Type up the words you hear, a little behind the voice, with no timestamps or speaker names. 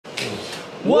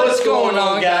What's going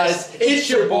on, guys? It's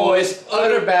your boys,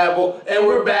 Utter Babble, and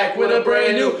we're back with a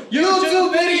brand new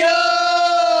YouTube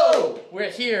video!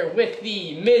 We're here with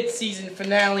the mid-season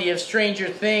finale of Stranger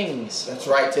Things. That's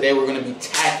right, today we're going to be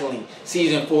tackling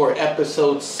Season 4,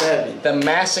 Episode 7. The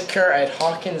Massacre at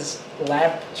Hawkins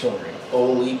Laboratory.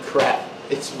 Holy crap.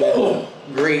 It's been a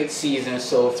great season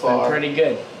so far. Been pretty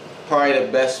good. Probably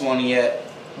the best one yet.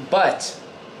 But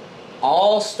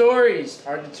all stories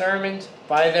are determined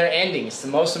by their endings, the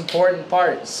most important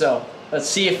part. So let's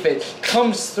see if it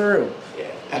comes through. Yeah.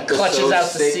 And clutches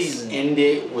out the 6 season.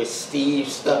 ended with Steve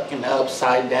stuck in the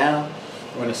upside down.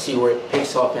 We're going to see where it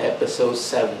picks off in Episode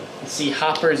 7. And see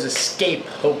Hopper's escape,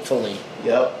 hopefully.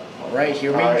 Yep. Alright,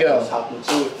 here we Alright, go. let's hop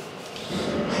into it.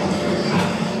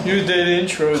 You did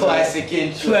intro. Classic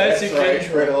intro. Classic That's right,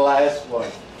 intro. for the last one.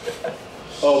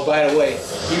 Oh, by the way,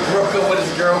 he broke up with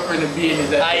his girlfriend to be in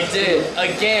his episode. I did,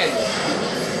 again.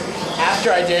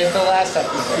 After I did it the last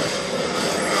episode.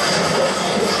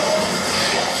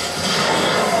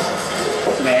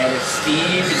 Man, if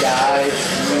Steve died,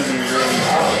 it's going to be really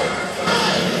hard.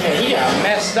 Man, he got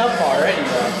messed up already,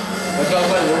 though. That's what I was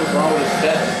like, what was wrong with his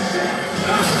death?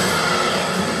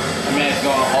 That man's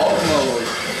going Hulk mode.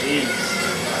 Jeez.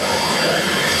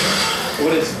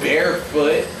 With his bare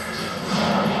foot.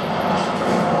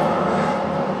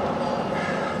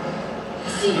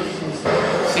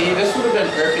 See, this would have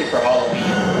been perfect for Halloween.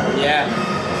 Yeah.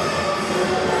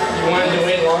 You wanted to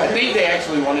wait long? I think they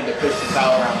actually wanted to push this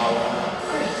out around Halloween.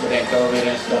 With that COVID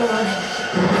and stuff.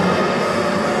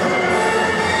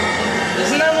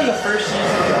 Isn't that when the first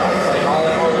season drops? Like all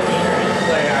in Halloween or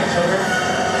like October?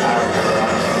 I don't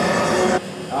remember.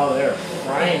 Oh, they're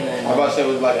frying then. I was about to say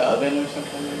it was like an oven or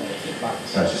something.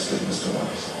 I just said, Mr.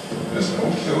 Weiss, there's no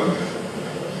killer.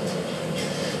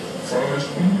 Promise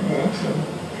me you won't kill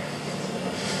him.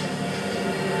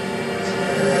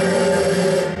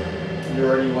 You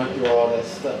already went through all that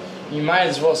stuff. You might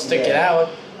as well stick it out.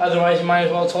 Otherwise, you might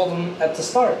as well have told them at the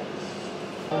start.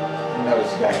 No,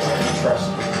 this guy can't trust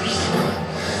me.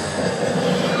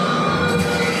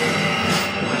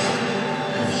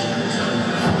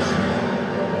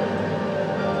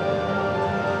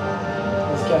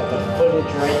 He's got the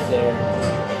footage right there.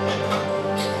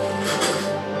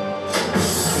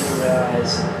 You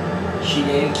realize she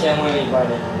didn't kill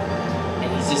anybody, and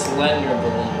he's just letting her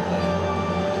believe it.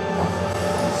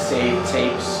 Save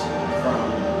tapes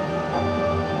from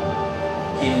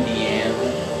Indiana.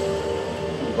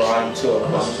 Brought him to a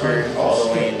bunker all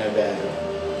the way in Nevada.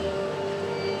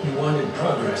 You wanted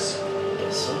progress.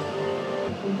 Yes, sir.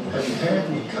 Have you had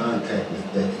any contact with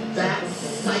that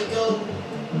psycho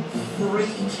freak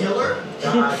killer?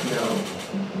 God, no.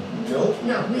 Nope.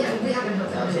 No, we haven't heard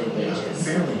from him in ages.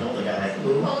 Barely know the guy.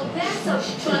 Oh, that's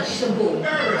a bunch of bull.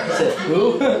 Said who?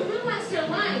 You realize they're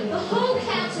lying. The whole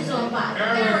house is on fire.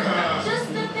 Erica! Just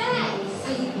the bags.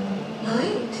 Are you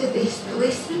lying to these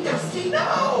policemen, Dusty?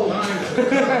 No!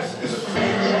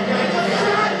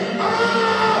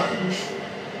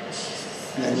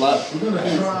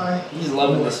 He's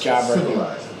loving this job right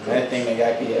now. That thing that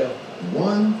got PO.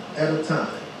 One at a time.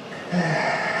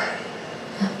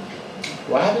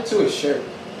 What happened to his shirt?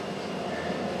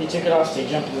 He took it off to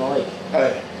jump in the lake.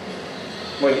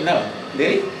 Wait, no.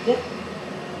 Did he? Yeah.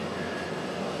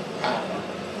 I don't know.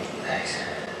 Thanks.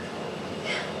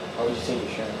 Why would you take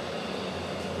your shirt?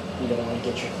 You don't want to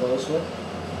get your clothes wet?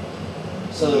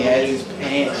 So He that has when you, his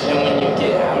pants. and when you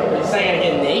get out, it's not gonna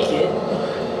get naked.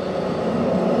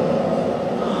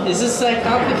 Is this that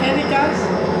complicated, guys?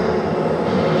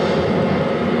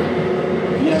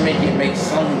 You gotta make it make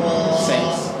some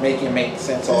sense. Make it make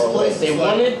sense all the way. They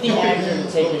wanted the actor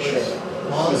to take his shirt.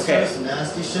 Monsters and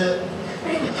nasty shit.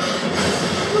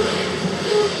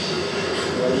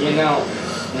 Well, you know,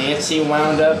 Nancy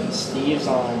wound up in Steve's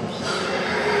arms.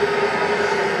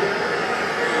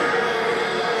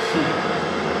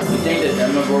 You think the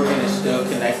Demogorgon is still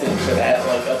connected to that,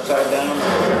 like upside down?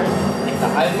 Like the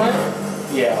hive mind?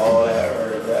 Yeah, all that,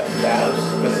 or the house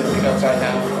specific upside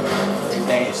down.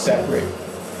 Everything is separate.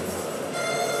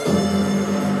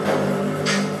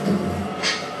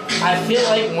 I feel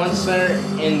like once they're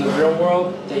in the real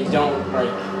world, they don't like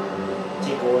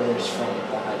take orders from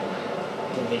the hive mind.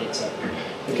 I think they get separate.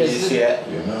 Did you see that?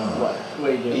 You know, What? What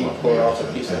are you He doing? pulled off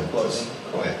a piece of clothing.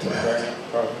 quiet to burn tonight. it,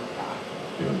 probably.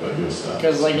 Even though you'll stop.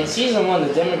 Because like in season 1,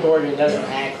 the Demogorgon doesn't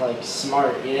act like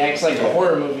smart. It acts like a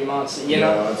horror movie monster, you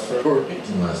know? That's right.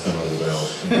 Last time I was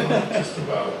out, just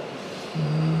about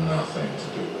nothing to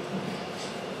do with me.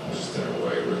 I was just in a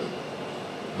way with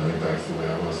running back to the way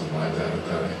I was with my dad at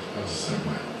that age. I was the same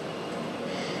way.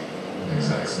 The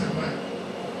exact same way.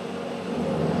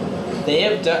 They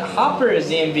have done. Hopper is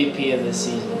the MVP of this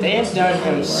season. They have done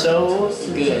him so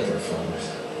good.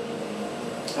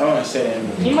 I don't want to say the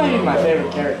MVP. He might be my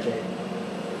favorite character.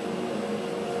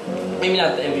 Maybe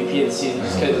not the MVP of the season,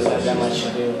 just because it had that much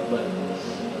to do, but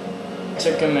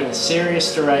took him in a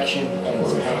serious direction, and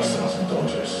it's paying off.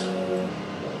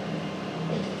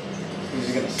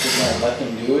 He's gonna sit there and let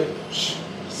them do it.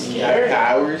 He got Scared.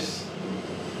 powers.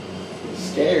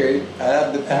 Scared. I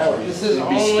have the powers. This is You'd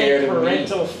be only scared of me.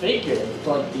 parental figure,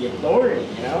 like the authority,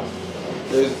 you know?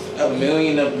 There's a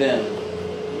million of them.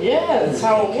 Yeah, that's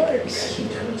how it works. She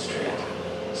demonstrated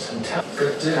some talent.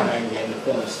 Good dude. I'm getting the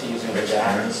feeling Steve's gonna Rich die.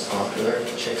 parents, popular,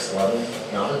 chicks love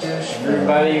him. Not a douche.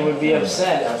 Everybody would be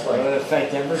upset. It would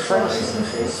affect every Flies person. in the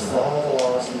face of all the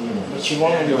laws in the universe. What you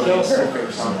want when you kill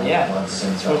someone. Yeah, That's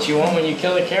that's what you want when you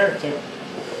kill a character.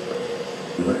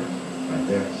 Right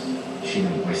there. She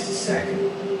didn't waste a second.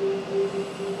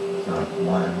 Not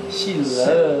one. She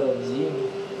loves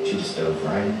you. She just dove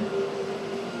right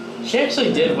in. She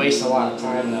actually did waste a lot of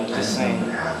time, though, just saying.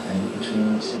 What happened between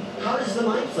us? How does the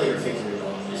mind flayer figure in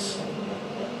all this?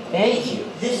 Thank you.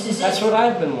 This is That's it. what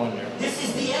I've been wondering. This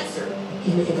is the answer.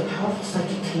 He's making a powerful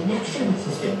psychic connection with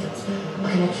his victims.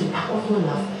 A connection powerful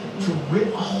enough to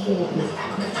rip a hole in the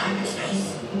fabric of time and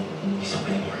space. He's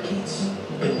opening more gates.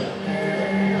 But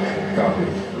no. Copy.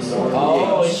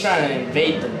 Oh, he's trying to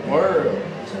invade the world.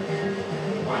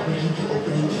 Why would he be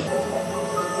opening gates?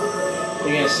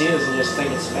 You're gonna see this and just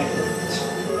think it's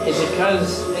Spectre. Is it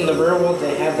because in the real world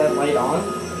they have that light on?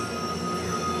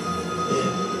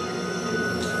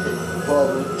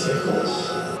 Well, it tickles.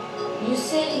 You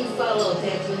said you followed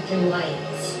that with your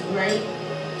lights, right?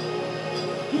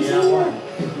 Yeah, why?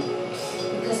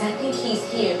 Because I think he's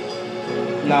here.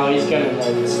 No, he's gonna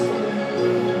know this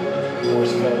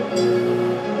Morse code.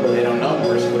 But they don't know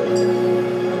Morse code.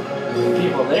 The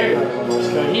people there don't know Morse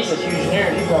code. He's a huge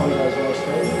nerd. He probably knows Morse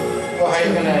code. Well, how are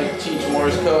you gonna teach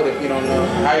Morse code if you don't know?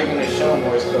 How are you gonna show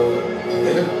Morse code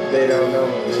if they don't know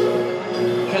Morse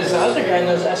code? Because the other guy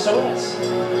knows SOS.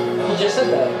 He just said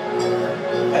that.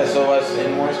 SOS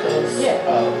in Morse code? Yeah.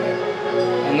 Oh, okay.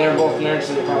 And they're both nerds,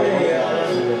 so they probably both Yeah.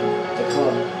 know the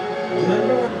club.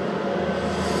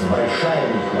 My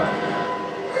shiny one.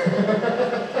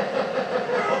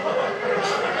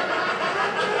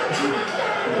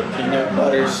 Peanut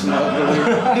butter smuggler.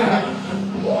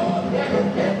 Oh,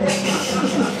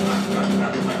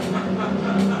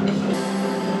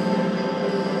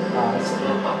 that's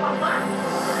good.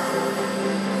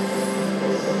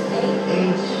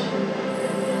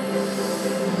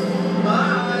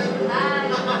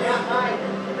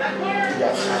 You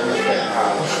got time to get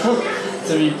hot.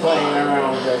 To be playing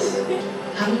around with this.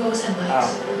 How do you always have Oh.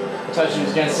 I thought she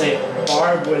was gonna say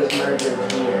Barb was murdered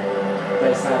here.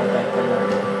 But it's not like the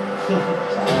murder. So I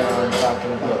don't know what I'm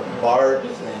talking about. Look, Barb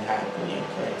isn't happening.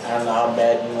 I don't know how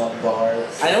bad you want Barb.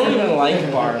 I don't even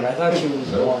like Barb. I thought she was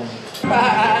boring.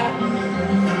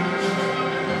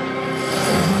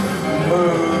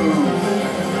 Move.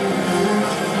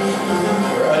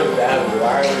 We're out of battle.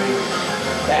 Why are we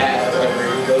bad when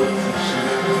we're goats and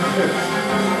sheep?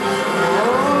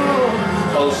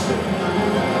 Poster.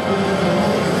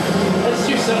 That's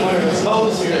too similar to this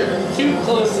poster. Too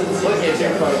close to this. Look at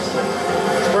your poster.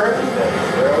 It's perfect though.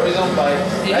 They're always on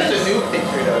bikes. It That's is. a new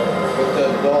picture though, with the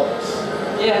adults.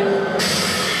 Yeah.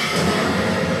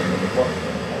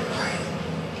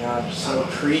 God, you're so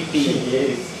creepy. He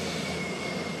is.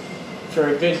 For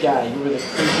a good guy, you were the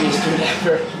creepiest dude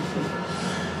ever.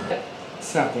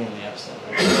 It's not the end of the episode.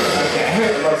 Right? Okay.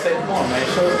 I was about to say, come on man,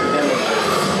 show us the demo.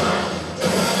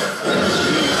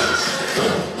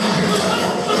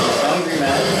 He's hungry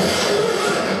man.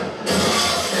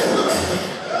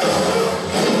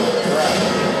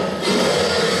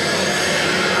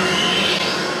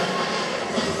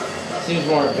 Seems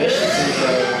more vicious than the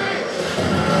other one.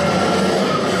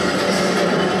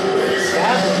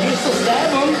 Stab him. You can still stab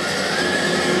him.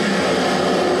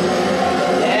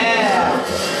 Yeah.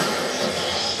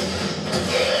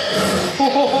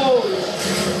 Whoa.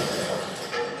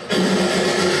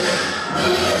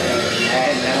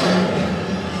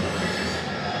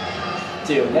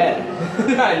 Dude, that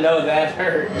I know that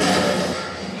hurt.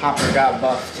 Hopper got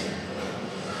buffed.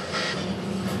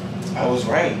 I was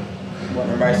right.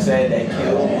 Remember I said they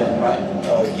killed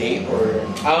the gate or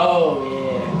Oh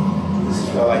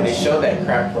yeah. so like they showed that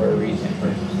crap for a reason.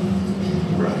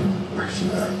 Right. Where's she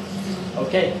at?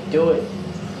 Okay, do it. I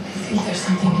think there's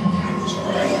something in there. You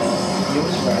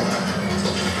was right.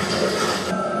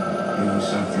 Doing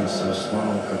something so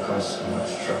small could cause so much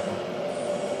trouble.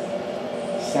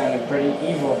 Sounded pretty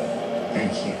evil.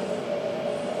 Thank you.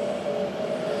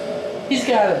 He's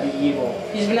gotta be evil.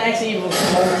 He's been acting evil the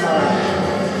whole time.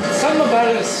 Something about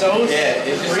him is so it's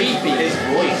just creepy. his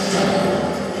voice.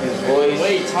 His voice, The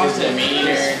way he talks, his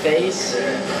demeanor. his face.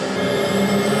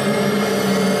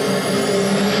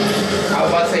 I was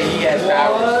about to say he has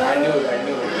powers. I knew it.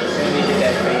 As soon as he did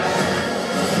that face.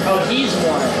 Oh, he's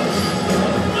one.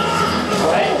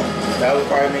 Right? That would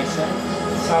probably make sense.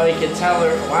 That's how he could tell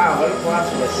her. Wow, what a plot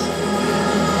twist.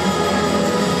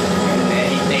 And then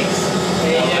he thinks,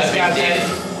 And he just got that.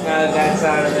 That's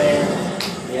out of there.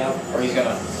 Yep. or he's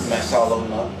gonna mess all of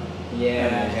them up.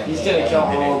 Yeah. He's gonna kill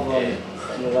all of them.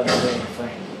 And let them in the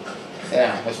frame.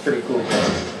 Yeah, that's pretty cool.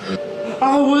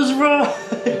 I was wrong.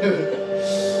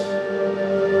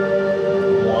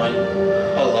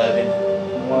 1-11.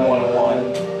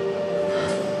 1-1.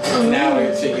 Now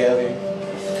we're together.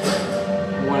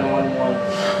 1-1-1.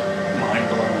 Mind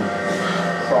blown.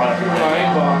 Chronic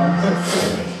Mind bomb.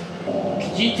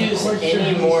 Could you do this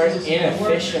any more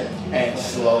inefficient? and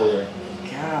slower.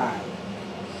 God.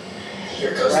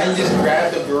 Why didn't you just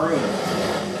grab the broom?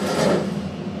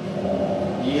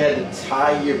 You had to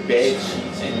tie your bed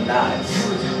sheets in knots.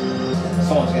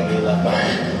 Someone's gonna get left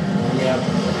behind. Yep.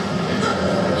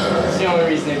 That's the only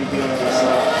reason they be doing this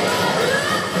stuff.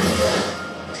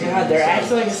 God, they're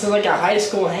acting like this is like a high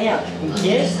school hangout.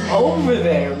 Get over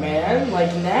there, man.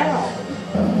 Like now.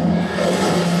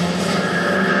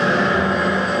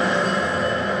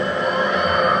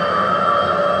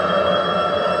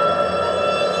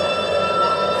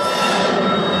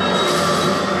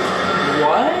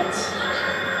 What?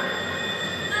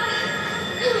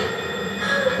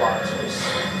 Plot twist.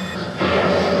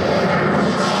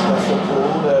 That's so cool.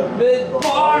 But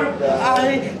Barb, I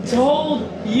told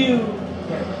you.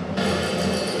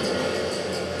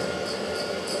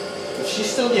 Does she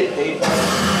still get paid by it?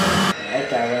 That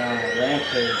guy went on a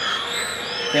rampage.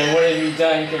 Then what have you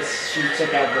done? Because she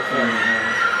took out the film.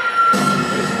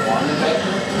 Just one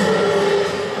investment?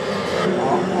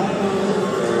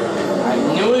 I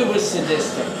knew it was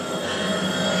sadistic. So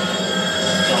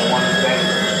one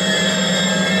investment.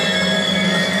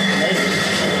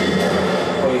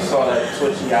 Oh, you saw that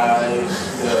twitchy eyes.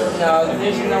 No,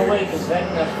 there's no way, because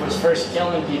Vecna was first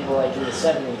killing people like in the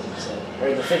 70s, it said.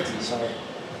 Or the 50s, sorry.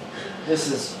 This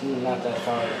is not that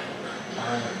far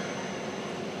behind.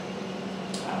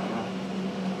 I don't know.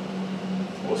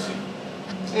 We'll see.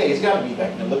 Hey, he's gotta be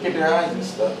back now. Look at their eyes and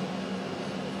stuff.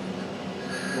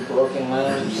 The broken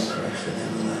limbs.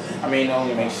 I mean, it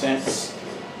only makes sense.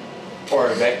 Or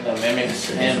Vecna mimics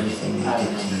him. Everything I they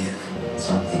don't did to know. you.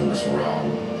 Something was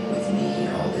wrong with me.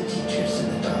 All the teachers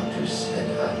and the doctors said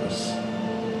I was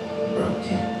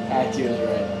broken. Acty was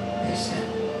right. They said,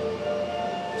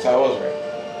 So I was right.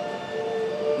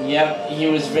 Yep, he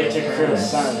was Victor Cruz's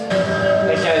son.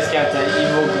 That guy's got that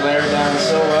evil glare down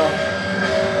so well.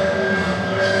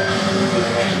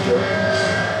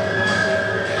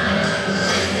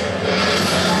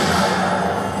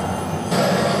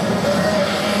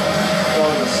 So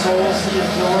the souls he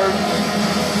absorbed.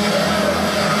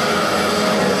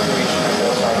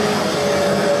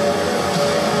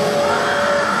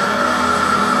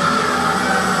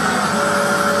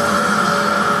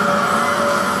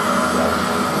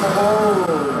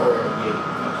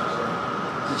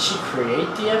 Did she create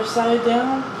the upside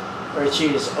down? Or did she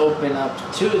just open up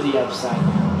to the upside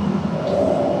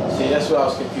down? See, that's what I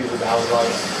was confused about. I was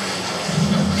like,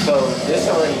 so this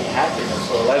already happened.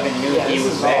 So 11 knew Yeah, he this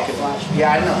was is all back in flashback.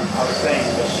 Yeah, I know. I was saying,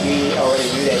 but she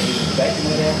already knew that he was back in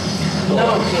there.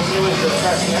 No, because it was the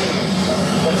press memory.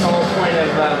 That's the whole point of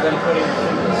them putting her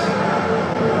through this.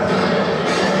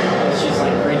 And she's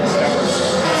like rediscovered.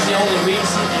 It's the only weak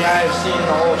CGI I've seen in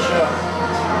the whole show.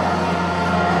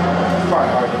 It's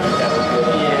probably hard to make that look good.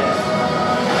 Yeah.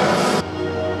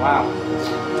 Wow.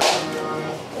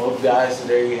 Well, guys, so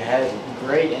there you have it.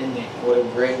 Great ending. What a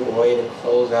great way to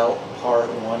close out part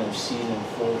 1 of season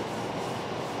 4.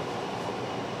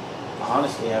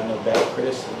 Honestly, I have no bad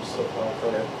criticism so far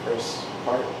for that first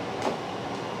part.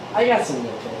 I got some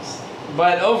nitpicks.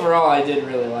 But overall, I did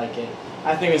really like it.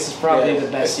 I think this is probably the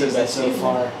best season so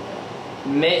far.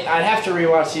 I'd have to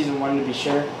rewatch season 1 to be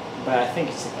sure, but I think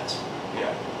it's the best one.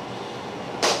 Yeah.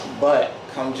 But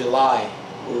come July,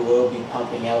 we will be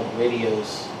pumping out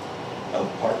videos of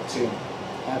part 2.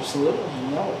 Absolutely, you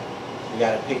know it. We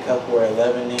gotta pick up where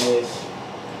 11 is,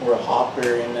 where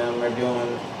Hopper and them are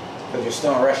doing, because they're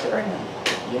still in Russia right now.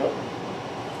 Yep.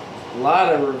 A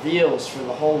lot of reveals for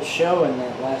the whole show in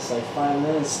that last like 5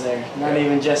 minutes there. Not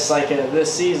even just like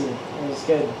this season. It was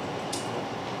good.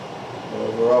 But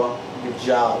overall, good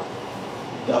job,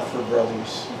 Duffer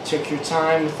Brothers. You took your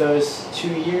time with those 2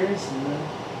 years and then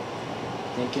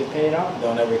think it paid off.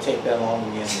 Don't ever take that long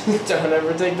again. Don't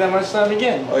ever take that much time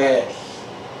again. Oh yeah.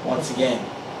 Once again,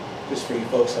 just for you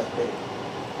folks out there,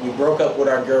 we broke up with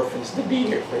our girlfriends to be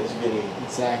here for this video.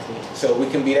 Exactly. So we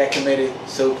can be that committed,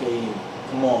 so can you.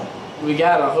 Come on. We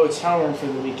got a hotel room for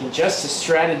the weekend just to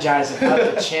strategize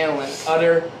about the channel in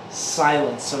utter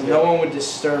silence so no one would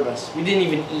disturb us. We didn't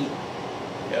even eat.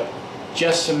 Yep.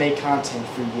 Just to make content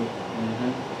for you.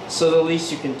 So the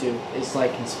least you can do is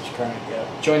like and subscribe.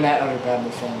 Yep. Join that Utter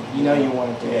Babble family. You know you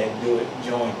want to do it. Yeah, do it.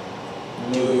 Join.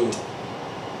 Do it.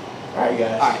 Alright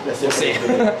guys. Alright, That's we'll it for see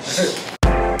this video.